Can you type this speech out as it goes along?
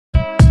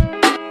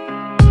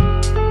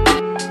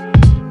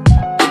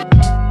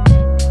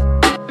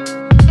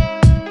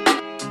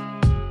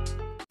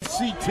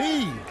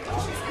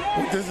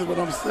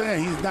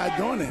saying. He's not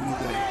doing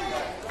anything.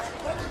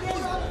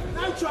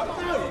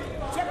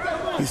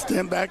 He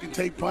stand back and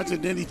take punch,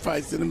 and then he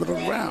fights in the middle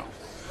of the round.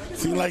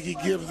 Seems like he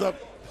gives up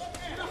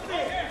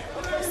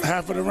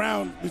half of the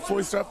round before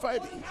he starts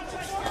fighting.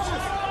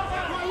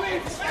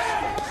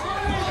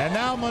 And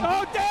now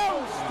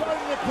Mundine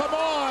starting to come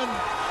on.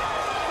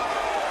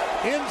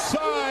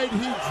 Inside,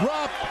 he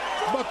dropped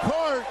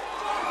McCart.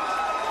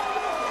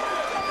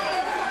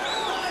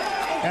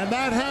 And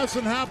that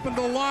hasn't happened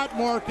a lot,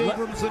 Mark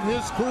Abrams, in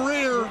his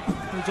career.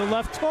 There's a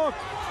left hook.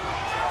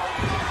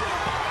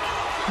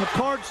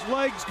 McCart's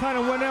legs kind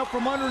of went out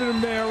from under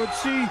him there. Let's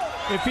see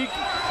if he,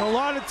 a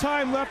lot of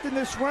time left in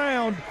this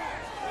round.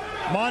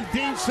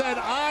 Mundine said,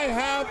 I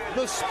have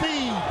the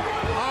speed,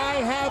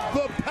 I have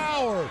the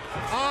power,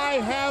 I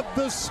have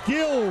the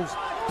skills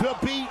to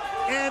beat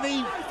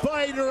any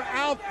fighter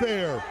out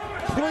there.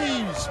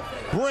 Please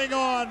bring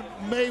on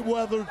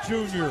Mayweather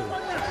Jr.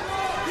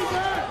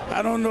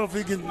 I don't know if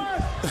he can,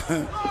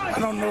 I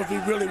don't know if he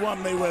really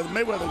wants Mayweather.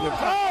 Mayweather would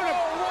fight. Oh,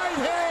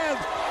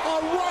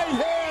 a right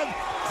hand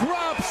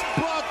drops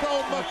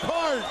Bronco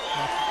McCart.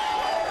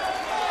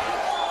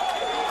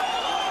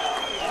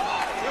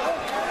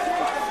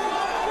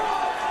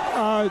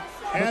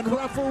 And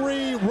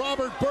referee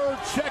Robert Bird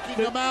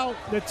checking him out.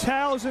 The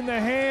towel's in the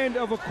hand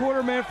of a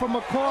quarterman from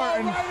McCart.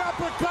 And right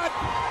uppercut.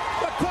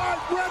 McCart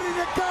ready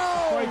to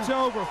go. Fight's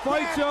over.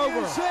 Fight's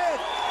over.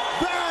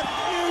 That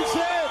is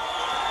it.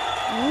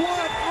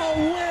 What a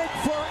win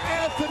for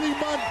Anthony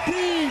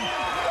Mundine.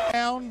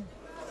 Down.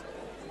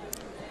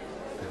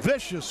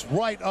 Vicious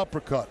right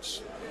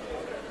uppercuts.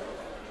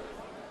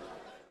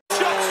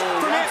 Shots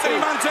from Anthony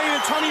Mundine,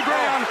 and Tommy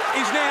Brown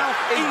is now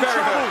in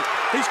trouble.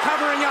 He's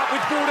covering up with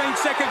 14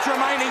 seconds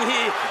remaining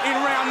here in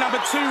round number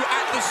 2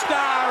 at the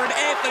Star, and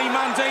Anthony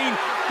Mundine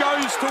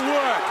goes to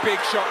work. Big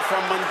shot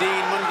from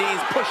Mundine. Mundine's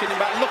pushing him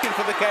back, looking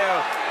for the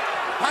KO.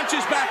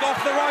 Punches back off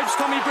the ropes,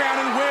 Tommy Brown,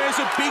 and wears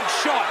a big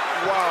shot.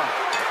 Wow.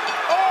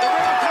 The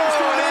round comes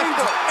to an end,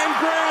 and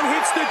Brown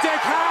hits the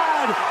deck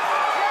hard.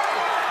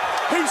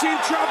 He's in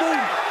trouble.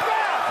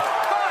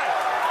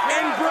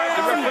 And Brown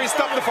the referee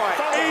stopped the fight.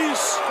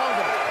 Is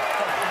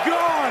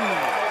gone.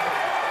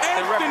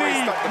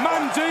 Anthony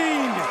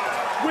Mundine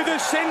with a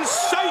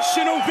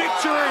sensational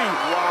victory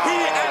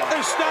here at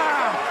the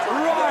Star,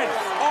 right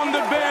on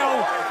the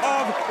bell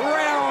of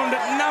round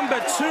number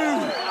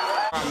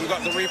 2. We've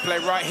got the replay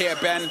right here,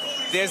 Ben.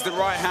 There's the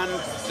right hand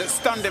that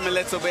stunned him a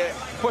little bit,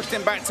 pushed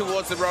him back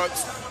towards the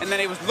ropes, and then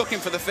he was looking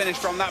for the finish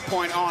from that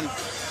point on.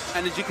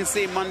 And as you can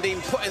see,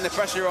 Mundine putting the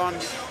pressure on.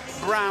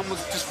 Brown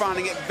was just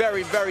finding it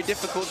very, very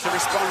difficult to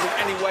respond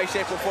in any way,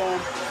 shape or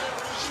form.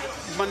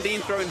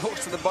 Mundine throwing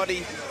hooks to the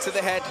body, to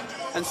the head,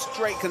 and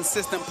straight,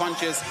 consistent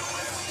punches.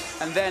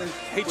 And then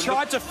he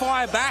tried to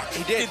fire back,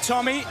 he did,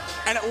 Tommy,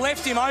 and it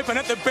left him open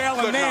at the bell.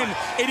 And then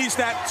it is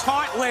that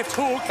tight left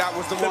hook that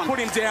was the that one put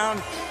him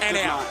down and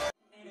out.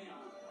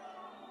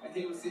 And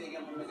here we see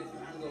again from a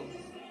different angle.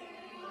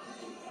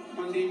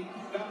 Mundine,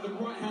 the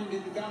right hand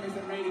did the damage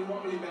that made him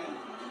wobbly, Ben.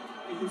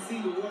 You can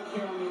see the work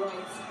here on the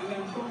ropes, and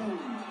then boom,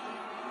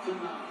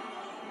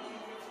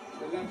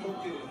 the left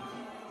hook did it.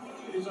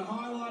 It is a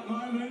highlight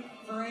moment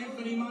for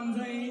Anthony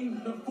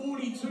Mundine, the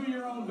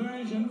 42-year-old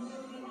version.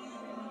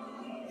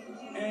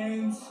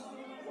 And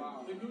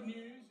the good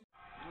news.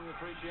 We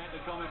appreciate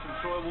the comments from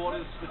Troy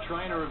Waters, the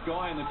trainer of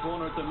Guy in the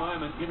corner at the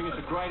moment, giving us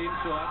a great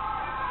insight.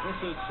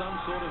 This is some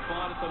sort of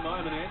fight at the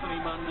moment. Anthony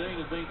Mundine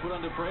has been put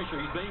under pressure.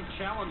 He's being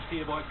challenged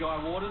here by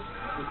Guy Waters.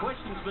 The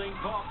question's being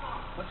popped.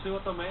 Let's see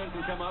what the man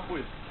can come up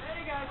with. There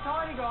you go,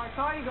 tidy guy,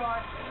 tidy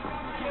guy.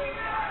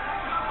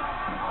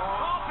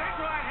 Oh, big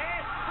right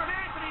hand from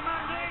Anthony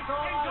Mundine.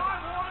 And Guy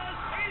Waters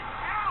is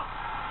out.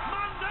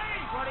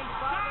 Mundine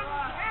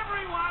stuns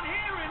everyone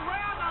here in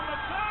round number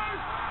 2.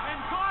 And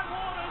Guy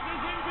Waters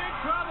is in big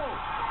trouble.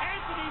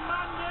 Anthony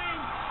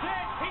Mundine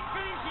said he'd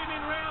finish him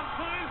in round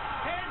 2.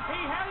 And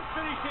he has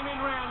finished him in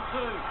round 2.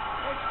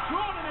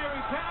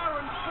 Extraordinary power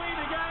and speed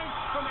again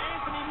from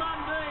Anthony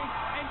Mundine.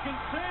 And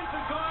concern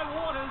for Guy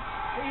Waters,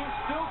 he has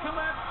still come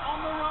out on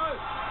the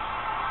road.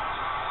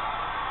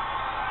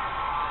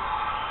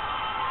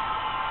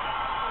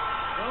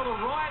 Well, the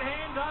right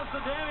hand does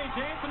the damage.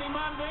 Anthony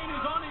Mundine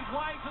is on his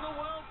way to the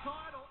world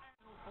title.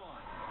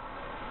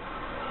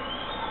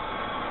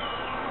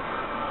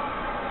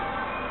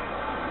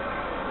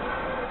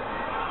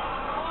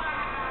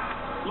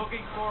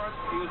 Looking for it,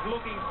 he was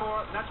looking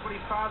for it, and that's what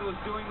his father was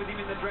doing with him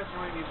in the dressing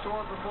room. You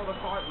saw it before the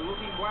fight,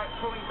 looking,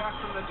 pulling back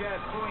from the jab,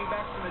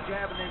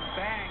 and then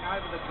bang,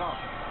 over the top.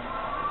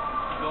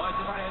 Guy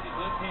just had his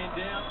left hand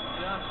down,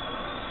 just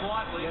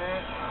slightly.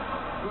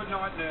 Yeah, good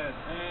night, nurse.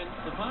 And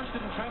the punch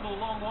didn't travel a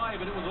long way,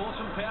 but it was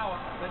awesome power.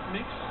 That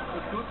mix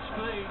of good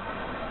speed,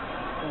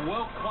 or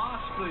world-class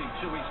speed,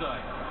 shall we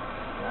say.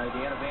 No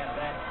doubt about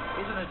that.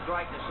 Isn't it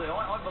great to see?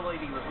 I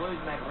believe he was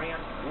losing that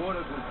round.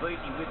 Waters was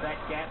beating him with that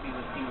gap. He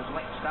was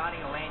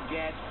starting to land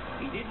jabs.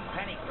 He didn't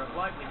panic for a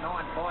bloke with 9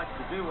 fights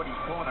to do what his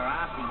corner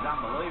asked. He's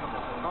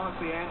unbelievable.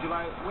 Honestly,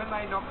 Angelo, when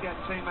they knocked out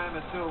Timo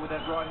Masul with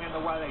that right hand the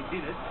way they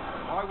did it,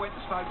 I went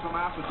to spoke to him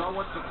afterwards. I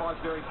watched the fight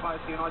very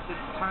closely, and I said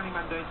to Tony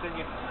Mundine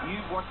Senior,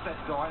 you watch that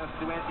guy. And I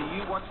said to Anthony,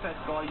 you watch that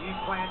guy. You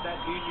planned that.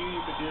 You knew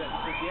you could do that.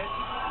 He said, yes,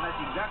 and that's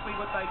exactly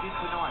what they did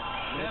tonight.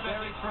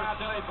 Never hits for a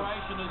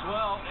celebration as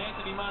well.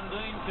 Anthony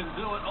Mundine can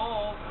do it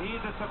all. He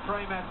is a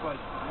supreme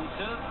athlete. He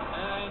said it,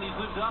 and he's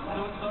lived up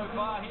to it so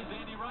far. Here's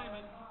Andy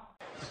Raymond.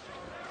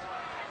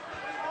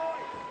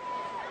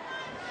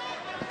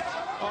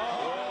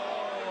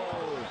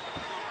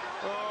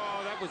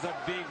 Was a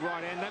big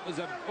right hand. That was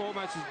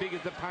almost as big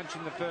as the punch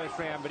in the first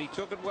round, but he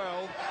took it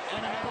well.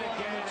 And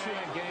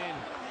again.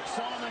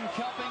 Solomon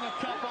cupping a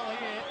couple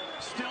here.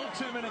 Still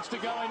 2 minutes to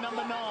go in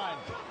number 9.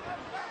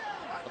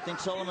 I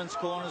think Solomon's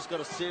corner's got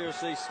to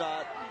seriously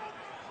start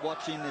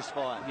watching this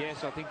fight.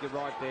 Yes, I think you're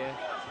right there.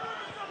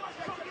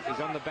 He's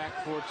on the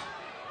back foot.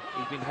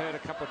 He's been hurt a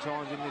couple of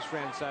times in this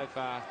round so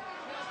far.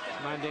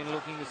 Mundine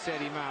looking to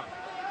set him up.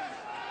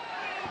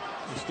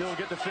 You still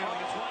get the feeling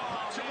it's one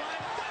punch away.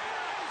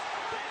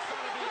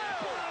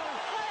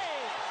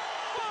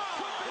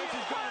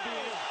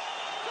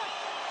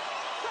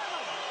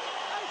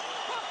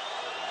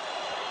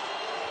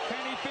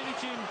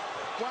 Finish him.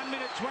 1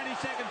 minute, 20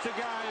 seconds to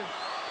go.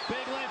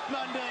 Big left,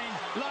 Mundine.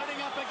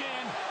 Loading up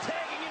again.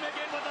 Tagging him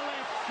again with the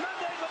left.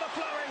 Mundine with a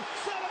flurry.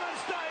 Solomon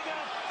staying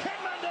up. Can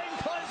Mundine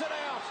close it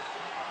out?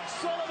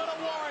 Solomon a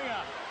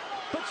warrior.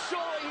 But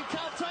surely he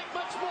can't take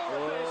much more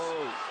of this.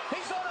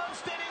 He's on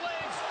unsteady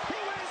legs. He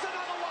wins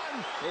another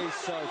one. He's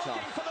so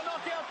tough. For the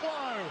knockout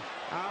blow.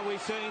 Are we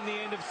seeing the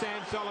end of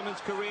Sam Solomon's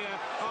career?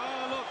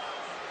 Oh, look.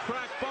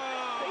 Crack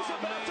ball. He's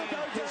about to go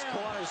down. This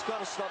corner's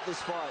got to stop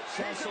this fight.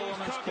 Sam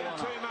Solomon's corner.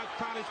 Too much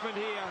punishment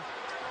here.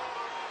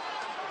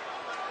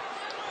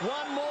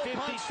 One more 50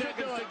 punch could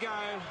do seconds it. to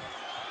go.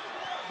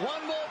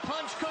 One more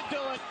punch could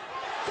do it.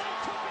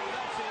 That's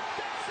it.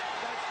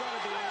 That's got to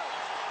be it.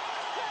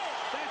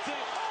 That's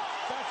it.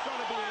 That's got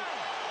to be it.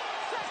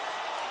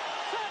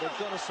 They've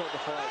got to stop the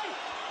fight.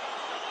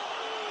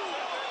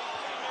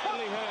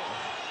 Really hurt.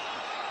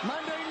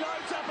 Mundine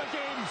loads up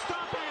again.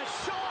 Stop it.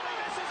 Surely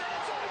this is it.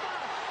 It's over.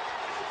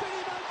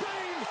 Anthony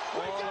Mundine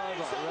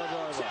regains the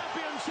World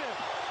Championship.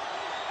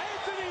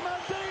 Anthony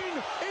Mundine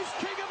is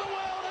king of the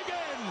world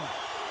again.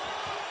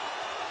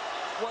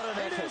 What an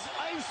effort. It is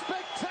a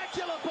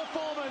spectacular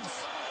performance.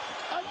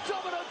 A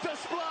dominant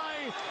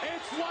display.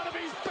 It's one of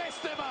his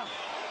best ever.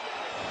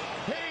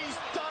 He's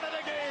done it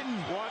again.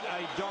 What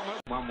a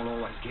dominant. One will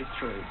always get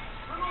through.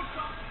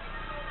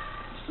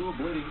 Still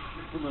bleeding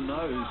from the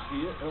nose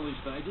here, early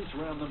stages,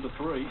 round number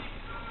 3.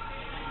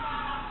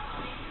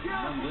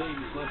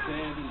 Mundine's left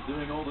hand is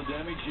doing all the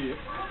damage here.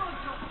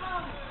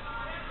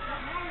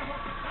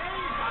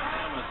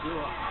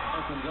 Masua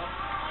opens up.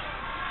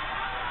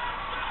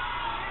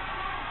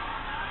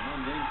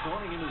 Mundine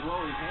taunting him as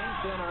well. His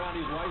hands down around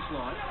his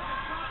waistline.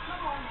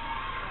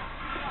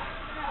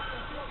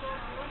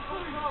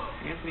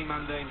 Anthony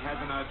Mundine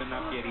hasn't opened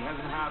up yet. He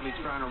hasn't hardly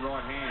thrown a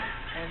right hand.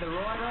 And the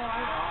right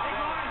eye. Big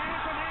right hand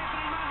from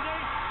Anthony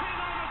Mundine.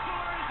 Timo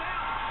Masua is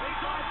out. He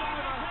got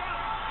over.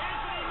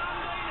 Anthony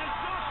Mundine has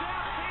knocked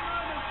out Timo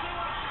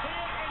Masua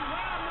here in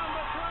round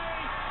number 3.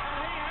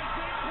 And he has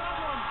big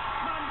problems.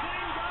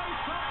 Mundine goes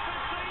top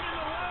 15 in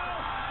the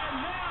world. And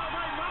now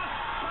they must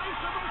pay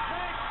some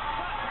respect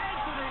for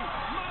Anthony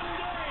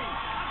Mundine.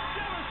 A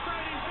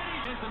devastating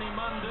finish. Anthony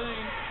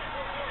Mundine.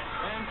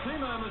 And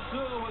Timo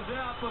Masua was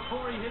out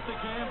before he hit the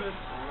canvas.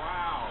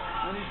 Wow.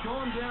 And he's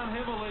gone down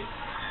heavily.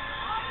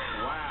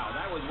 Wow,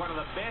 that was one of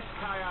the best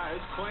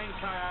KOs, clean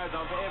KOs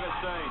I've ever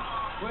seen.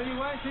 Well, you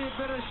won't see a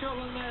better shot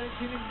than that. It's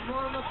hit him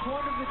right on the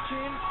point of the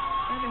chin,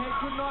 and he had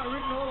good night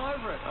written all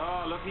over it.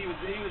 Oh, look, he was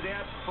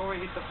out before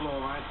he hit the floor,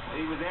 mate.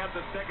 He was out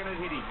the second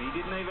it hit him. He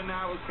didn't even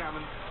know it was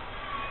coming.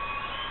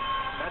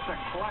 That's a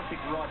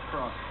classic right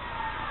cross.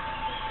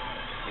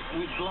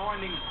 With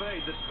blinding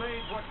speed. The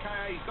speed's what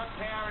KO. He's got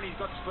power and he's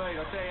got speed.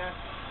 I tell you,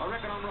 I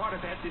reckon I'm right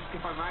about this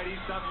guy, mate.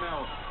 He's something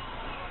else.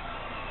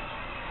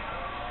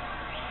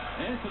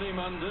 Anthony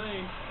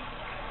Mundine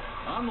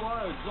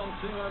unloads on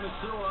Timo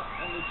Masua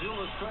and the dual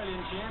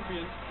Australian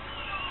champion,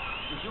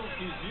 the dual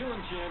New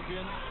Zealand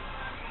champion,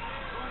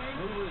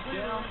 who was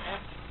down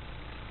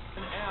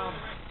and out.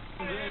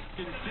 Mundine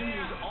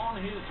continues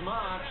on his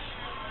march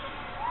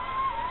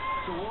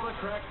toward a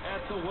crack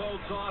at the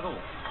world title.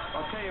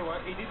 I'll tell you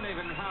what, he didn't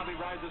even hardly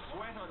raise a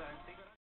sweat, I don't think.